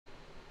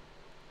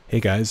Hey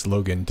guys,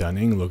 Logan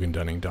Dunning,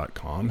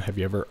 logandunning.com. Have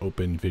you ever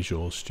opened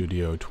Visual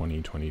Studio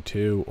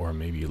 2022 or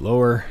maybe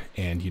lower,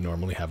 and you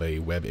normally have a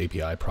web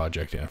API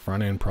project and a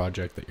front-end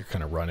project that you're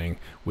kind of running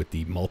with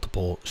the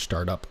multiple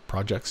startup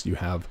projects you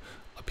have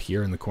up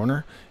here in the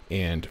corner,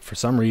 and for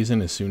some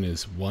reason, as soon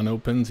as one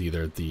opens,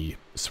 either the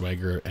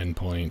Swagger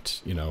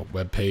endpoint,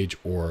 web page,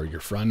 or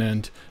your front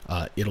end,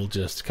 it'll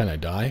just kind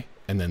of die.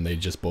 And then they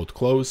just both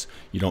close.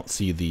 You don't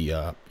see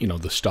the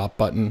the stop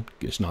button.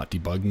 It's not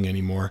debugging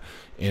anymore.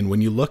 And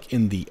when you look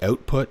in the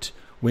output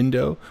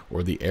window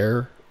or the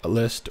error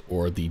list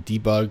or the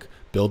debug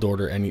build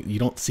order, you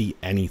don't see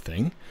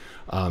anything.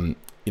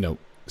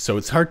 So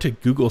it's hard to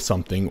Google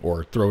something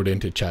or throw it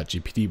into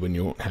ChatGPT when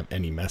you don't have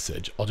any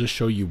message. I'll just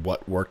show you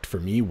what worked for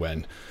me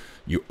when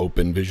you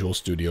open Visual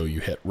Studio, you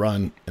hit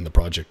run, and the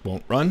project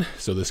won't run.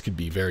 So this could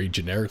be very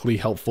generically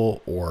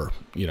helpful, or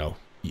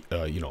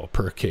a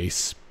per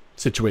case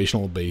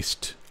situational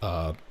based,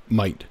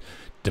 might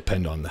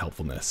depend on the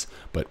helpfulness,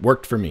 but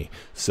worked for me.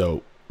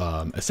 So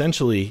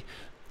essentially,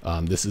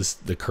 this is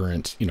the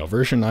current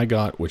version I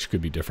got, which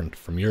could be different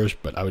from yours,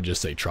 but I would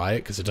just say try it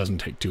because it doesn't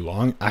take too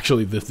long.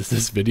 Actually,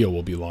 this video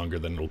will be longer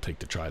than it'll take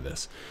to try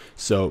this.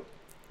 So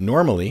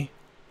normally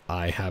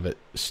I have it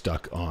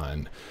stuck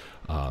on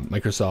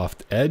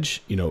Microsoft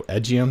Edge,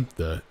 Edgeium,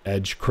 the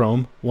Edge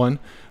Chrome one,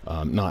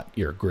 not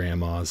your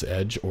grandma's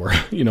Edge or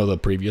the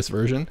previous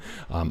version.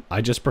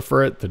 I just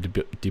prefer it, the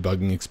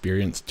debugging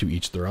experience, to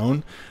each their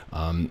own,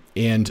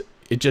 and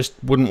it just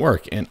wouldn't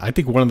work. And I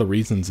think one of the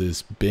reasons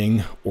is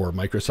Bing or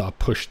Microsoft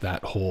pushed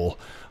that whole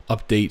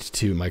update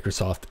to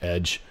Microsoft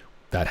Edge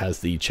that has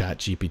the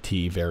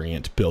ChatGPT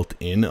variant built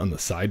in on the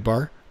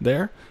sidebar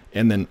there.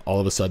 And then all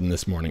of a sudden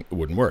this morning it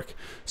wouldn't work.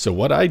 So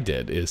what I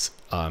did is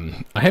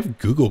I have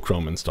Google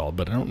Chrome installed,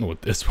 but I don't know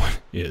what this one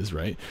is,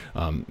 right?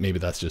 Maybe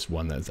that's just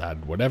one that's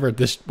added, whatever.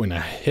 When I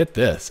hit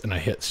this and I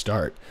hit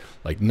start,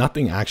 like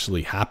nothing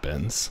actually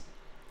happens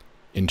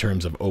in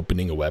terms of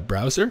opening a web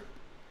browser.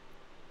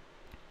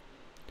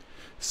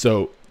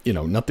 So,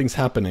 nothing's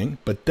happening.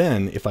 But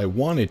then if I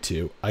wanted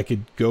to, I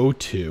could go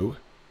to,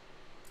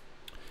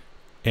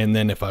 and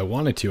then if I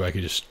wanted to, I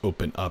could just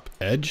open up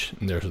Edge,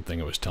 and there's the thing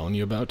I was telling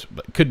you about,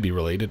 but it could be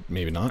related,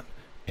 maybe not.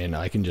 And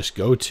I can just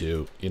go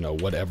to,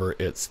 whatever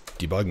it's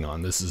debugging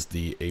on. This is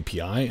the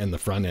API, and the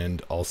front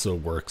end also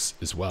works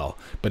as well,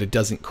 but it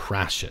doesn't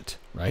crash it,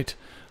 right?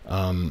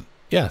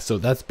 Yeah, so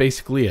that's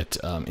basically it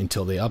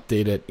until they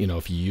update it.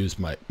 If you use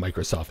my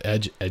Microsoft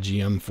Edge,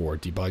 Edgeium, for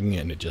debugging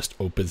it and it just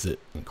opens it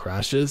and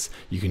crashes,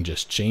 you can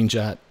just change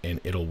that and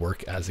it'll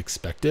work as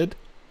expected.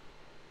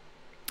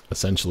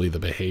 Essentially, the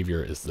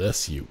behavior is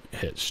this: you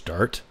hit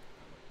start,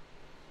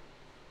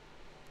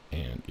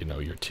 and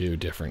your two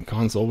different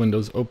console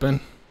windows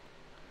open.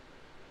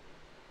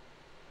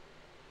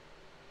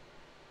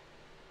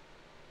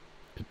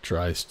 It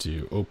tries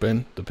to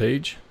open the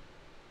page,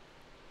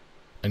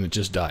 and it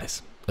just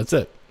dies. That's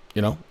it.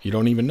 You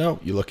don't even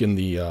know. You look in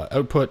the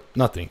output,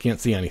 nothing,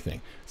 can't see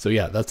anything. So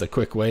yeah, that's a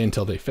quick way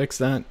until they fix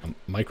that.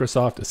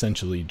 Microsoft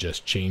essentially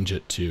just change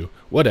it to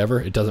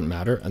whatever, it doesn't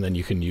matter. And then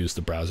you can use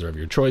the browser of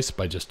your choice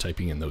by just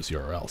typing in those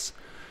URLs.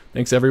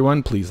 Thanks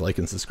everyone. Please like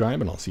and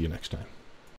subscribe, and I'll see you next time.